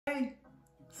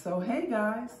So hey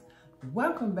guys,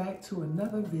 welcome back to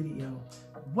another video.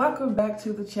 Welcome back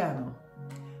to the channel.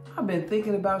 I've been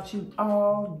thinking about you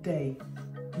all day.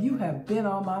 You have been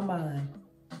on my mind.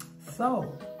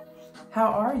 So,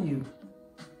 how are you?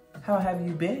 How have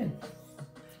you been?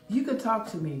 You can talk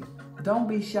to me. Don't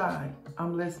be shy.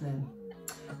 I'm listening.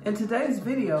 In today's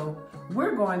video,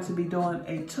 we're going to be doing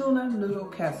a tuna noodle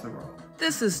casserole.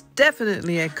 This is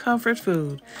definitely a comfort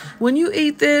food. When you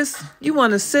eat this, you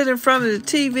want to sit in front of the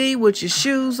TV with your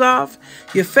shoes off,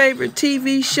 your favorite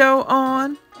TV show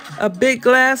on, a big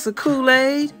glass of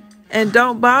Kool-Aid, and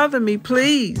don't bother me,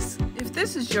 please. If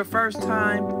this is your first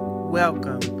time,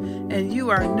 welcome. And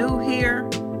you are new here,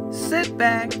 sit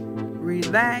back,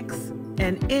 relax,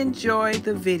 and enjoy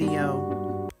the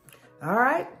video. All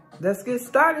right, let's get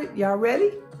started. Y'all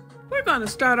ready? We're going to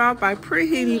start off by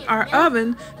preheating our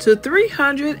oven to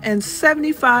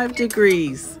 375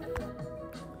 degrees.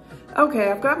 Okay,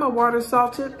 I've got my water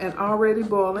salted and already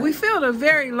boiling. We filled a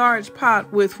very large pot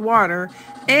with water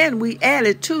and we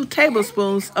added 2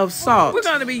 tablespoons of salt. We're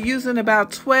going to be using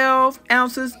about 12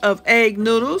 ounces of egg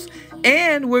noodles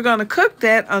and we're going to cook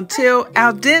that until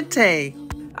al dente.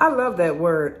 I love that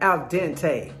word, al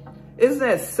dente. Isn't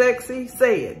that sexy?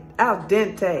 Say it, al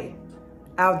dente,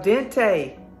 al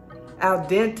dente. Al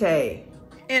dente.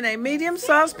 In a medium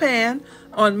saucepan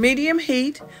on medium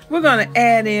heat, we're going to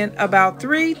add in about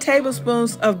 3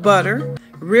 tablespoons of butter,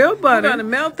 real butter. We're going to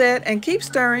melt that and keep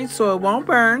stirring so it won't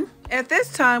burn. At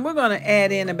this time, we're going to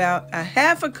add in about a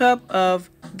half a cup of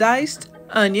diced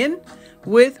onion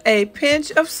with a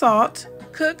pinch of salt.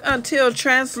 Cook until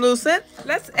translucent.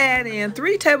 Let's add in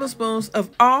 3 tablespoons of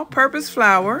all-purpose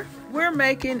flour. We're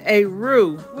making a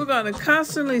roux. We're going to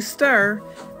constantly stir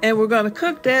and we're going to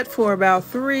cook that for about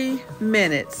 3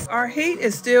 minutes. Our heat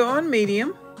is still on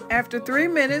medium. After 3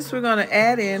 minutes, we're going to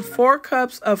add in 4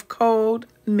 cups of cold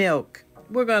milk.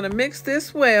 We're going to mix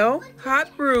this well. Hot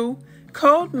roux,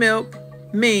 cold milk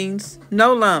means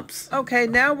no lumps. Okay,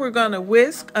 now we're going to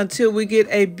whisk until we get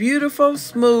a beautiful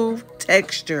smooth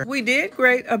texture. We did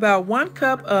grate about 1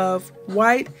 cup of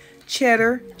white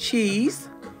cheddar cheese.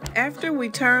 After we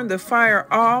turn the fire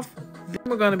off, then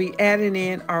we're going to be adding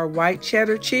in our white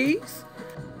cheddar cheese.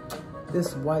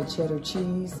 This white cheddar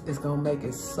cheese is going to make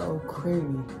it so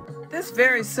creamy. This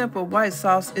very simple white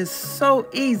sauce is so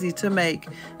easy to make.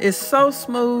 It's so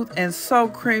smooth and so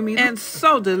creamy and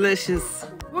so delicious.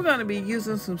 We're going to be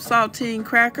using some saltine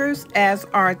crackers as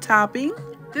our topping.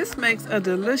 This makes a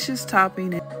delicious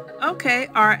topping. Okay,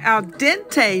 our al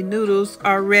dente noodles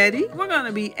are ready. We're going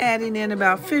to be adding in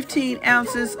about 15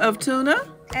 ounces of tuna,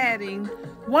 adding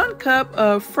 1 cup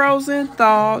of frozen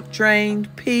thawed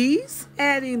drained peas,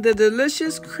 adding the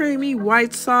delicious creamy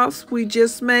white sauce we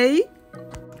just made.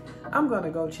 I'm going to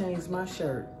go change my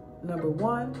shirt. Number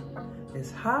 1,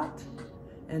 it's hot,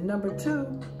 and number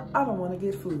 2, I don't want to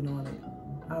get food on it.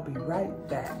 I'll be right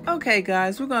back. Okay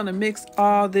guys, we're going to mix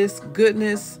all this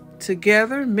goodness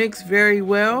together. Mix very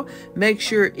well. Make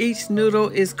sure each noodle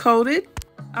is coated.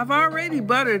 I've already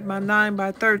buttered my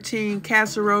 9x13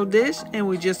 casserole dish and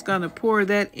we're just going to pour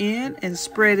that in and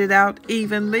spread it out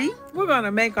evenly. We're going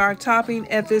to make our topping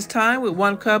at this time with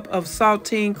 1 cup of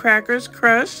saltine crackers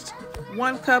crushed,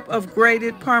 1 cup of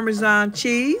grated Parmesan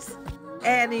cheese,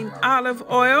 adding olive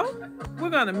oil. We're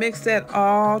going to mix that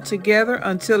all together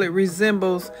until it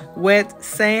resembles wet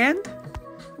sand.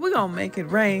 We're going to make it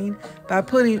rain by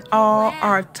putting all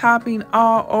our topping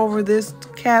all over this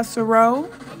casserole.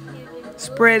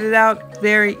 Spread it out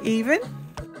very even.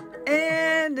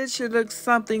 And it should look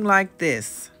something like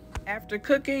this. After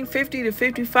cooking 50 to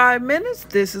 55 minutes,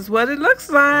 this is what it looks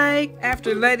like.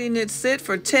 After letting it sit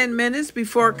for 10 minutes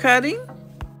before cutting,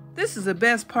 this is the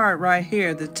best part right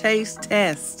here, the taste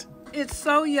test. It's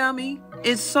so yummy.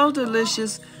 It's so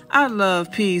delicious. I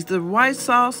love peas. The white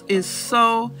sauce is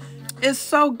so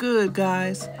good,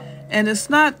 guys. And it's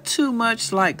not too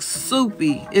much like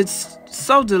soupy. It's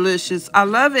so delicious. I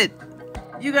love it.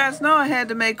 You guys know I had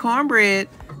to make cornbread.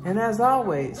 And as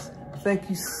always, thank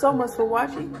you so much for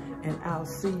watching, and I'll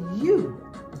see you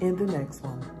in the next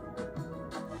one.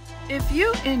 If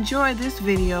you enjoyed this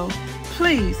video,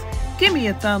 please give me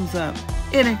a thumbs up.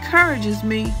 It encourages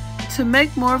me to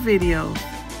make more videos.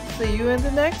 See you in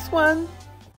the next one.